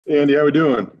Andy, how we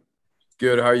doing?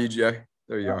 Good. How are you, Jay?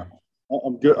 There you are.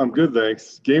 I'm good. I'm good,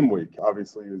 thanks. Game week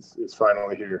obviously is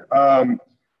finally here.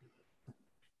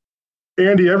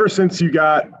 Andy, ever since you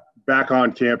got back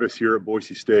on campus here at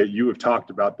Boise State, you have talked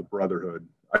about the brotherhood.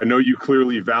 I know you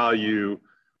clearly value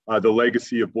the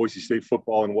legacy of Boise State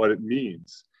football and what it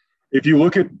means. If you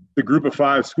look at the group of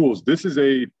five schools, this is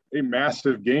a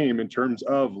massive game in terms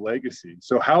of legacy.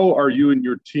 So how are you and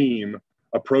your team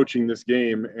approaching this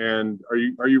game? And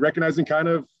are you recognizing kind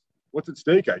of what's at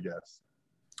stake, I guess?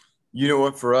 You know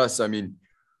what, for us, I mean,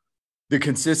 the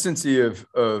consistency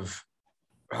of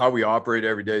how we operate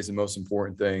every day is the most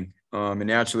important thing. And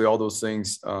naturally, all those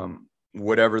things,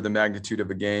 whatever the magnitude of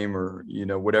a game or,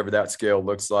 whatever that scale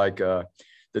looks like,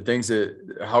 the things that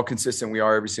how consistent we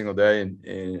are every single day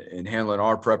and handling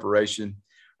our preparation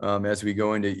as we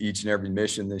go into each and every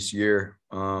mission this year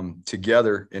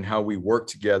together, and how we work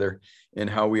together and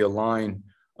how we align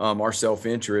our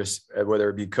self-interest, whether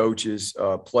it be coaches,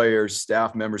 players,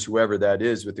 staff members, whoever that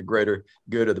is, with the greater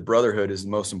good of the brotherhood is the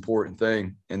most important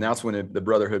thing. And that's when the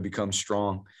brotherhood becomes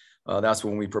strong. That's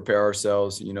when we prepare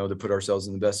ourselves, to put ourselves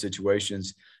in the best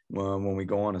situations when we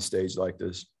go on a stage like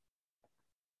this.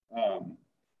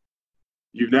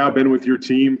 You've now been with your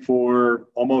team for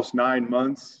almost 9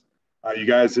 months. You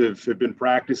guys have been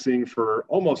practicing for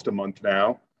almost a month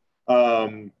now.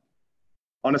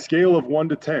 On a scale of 1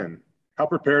 to 10, how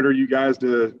prepared are you guys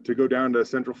to go down to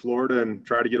Central Florida and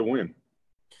try to get a win?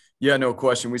 Yeah, no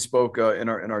question. We spoke in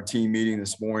our team meeting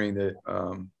this morning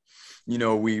that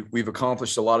we've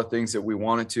accomplished a lot of things that we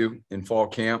wanted to in fall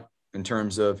camp in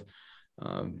terms of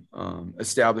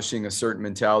establishing a certain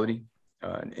mentality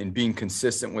and being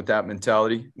consistent with that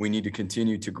mentality. We need to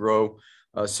continue to grow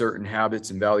certain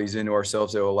habits and values into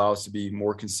ourselves that will allow us to be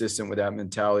more consistent with that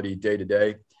mentality day to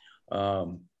day.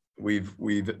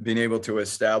 We've been able to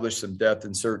establish some depth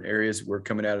in certain areas. We're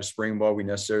coming out of spring ball, we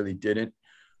necessarily didn't.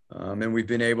 And we've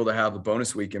been able to have a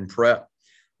bonus week in prep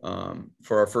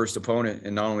for our first opponent,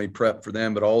 and not only prep for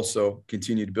them, but also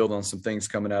continue to build on some things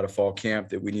coming out of fall camp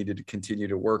that we needed to continue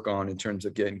to work on in terms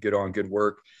of getting good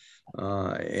work.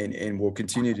 And we'll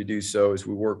continue to do so as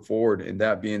we work forward. And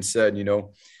that being said,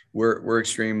 we're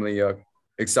extremely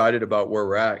excited about where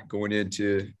we're at going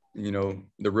into,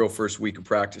 the real first week of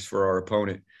practice for our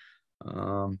opponent.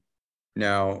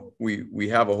 Now we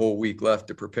have a whole week left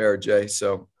to prepare, Jay.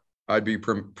 So I'd be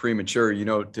premature,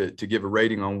 to give a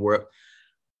rating on where,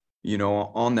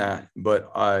 on that.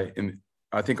 But I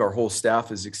think our whole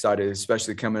staff is excited,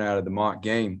 especially coming out of the mock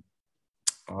game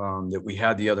that we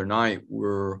had the other night,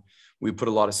 where we put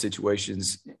a lot of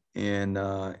situations in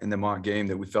the mock game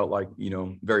that we felt like,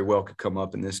 very well could come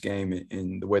up in this game,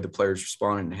 and the way the players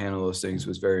responded and handled those things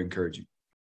was very encouraging.